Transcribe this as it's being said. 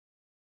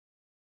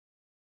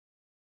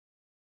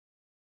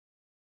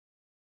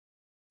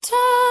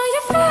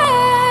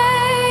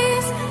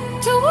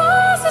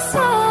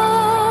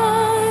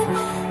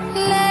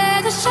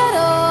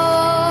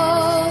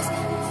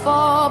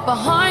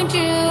behind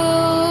you.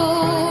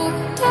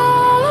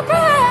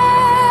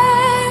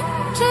 Celebrate,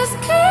 just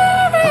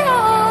carry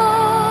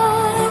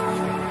on,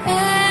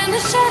 and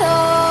the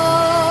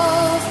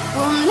shadows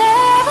will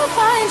never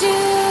find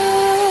you.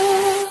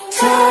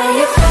 Turn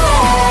your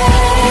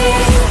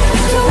face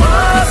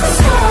towards the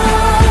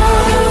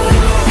sun,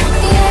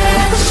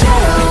 let the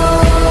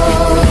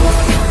shadows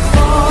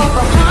fall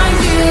behind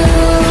you.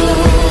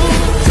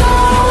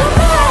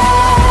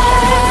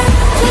 Celebrate,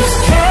 just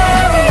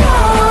carry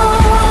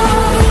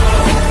on,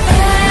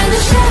 and the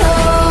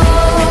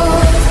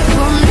shadows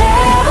will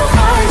never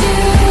find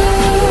you.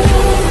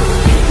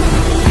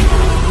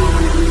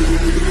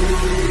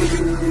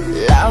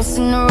 Lost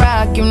in the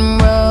rock and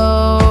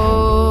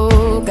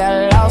roll, got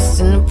lost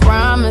in the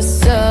promise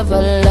of a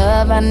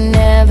love I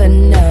never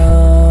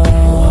know.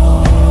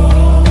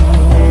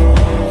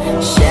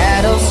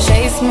 Shadows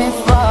chase me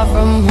far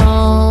from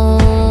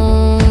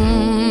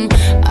home.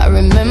 I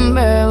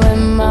remember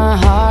when my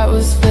heart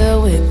was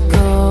filled with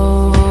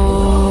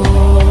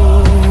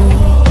gold.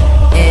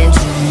 And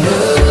you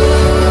know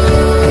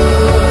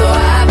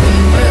I've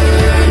been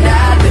burned,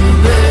 I've been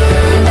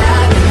burned,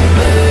 I've been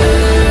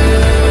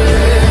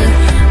burned.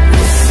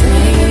 You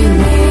see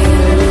me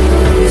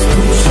lose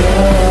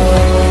control.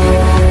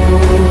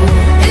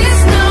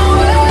 It's no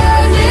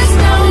word, it's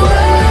no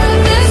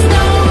word, it's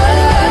no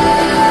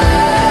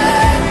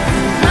word.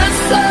 My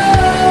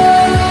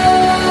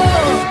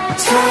soul,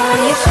 turn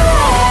your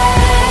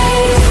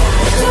face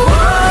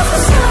towards the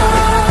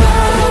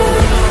sun,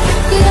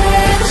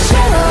 let the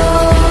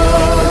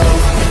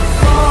shadows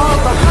fall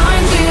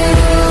behind you.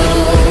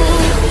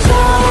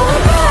 Don't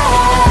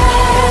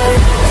abide,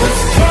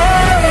 just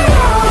carry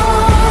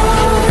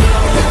on,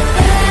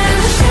 and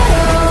the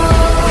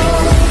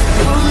shadows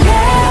will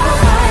never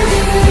find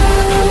you.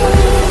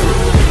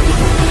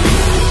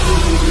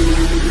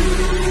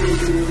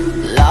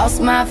 Lost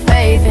my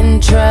faith and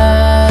trust.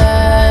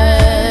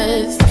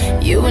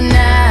 You and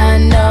I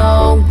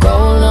know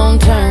gold don't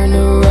turn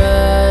to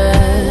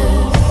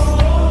rust.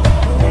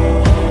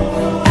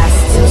 I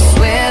still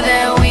swear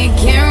that we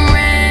can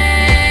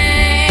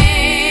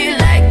reign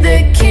like the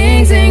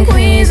kings and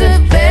queens of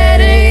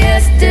better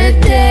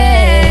yesterday.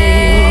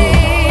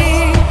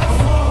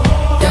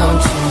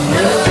 Don't you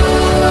know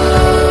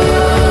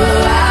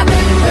I've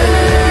been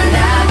burned,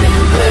 I've been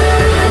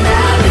burned,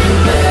 I've been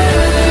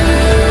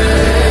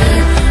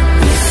burned.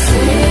 You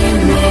see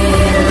me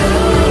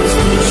lose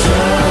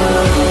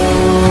control.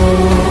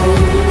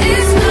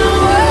 It's no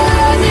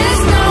word,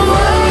 it's no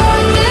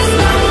word, it's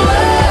no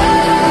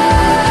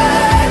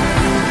word.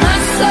 My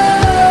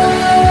soul,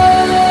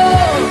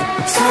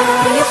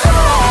 turn your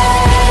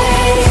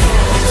face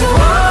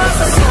towards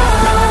the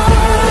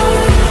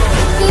sun,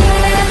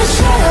 let the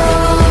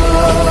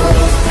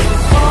shadows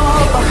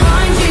fall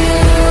behind you.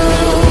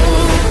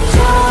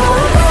 Don't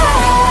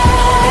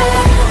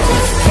abide,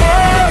 just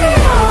carry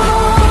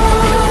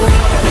on,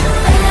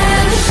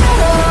 and the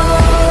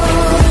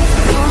shadows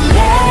will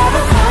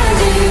never find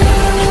you.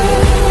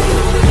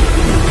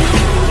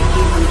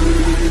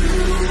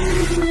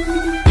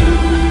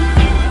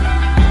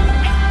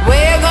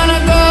 Where you gonna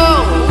go?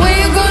 Where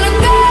you gonna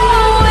go?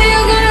 Where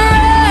you gonna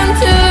run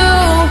to?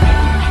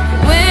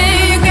 When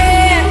you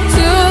get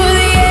to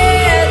the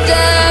edge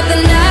of the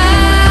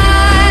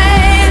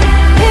night,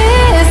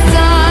 it's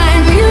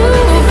time you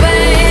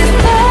face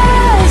the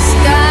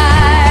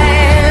sky.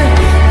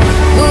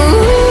 Ooh,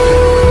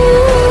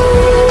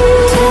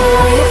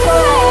 turn your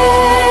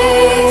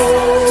face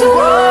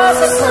towards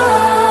the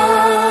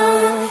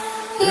sun,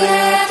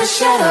 let the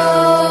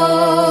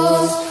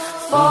shadows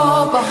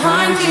fall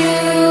behind you.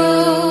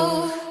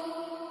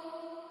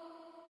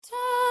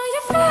 Turn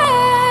your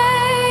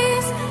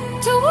face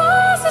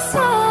towards the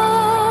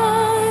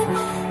sun,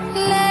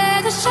 let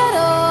the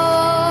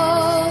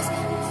shadows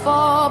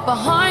fall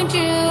behind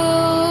you.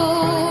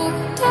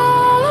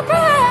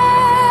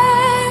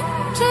 Celebrate,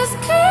 just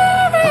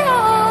carry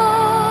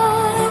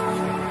on,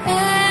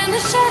 and the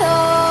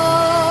shadows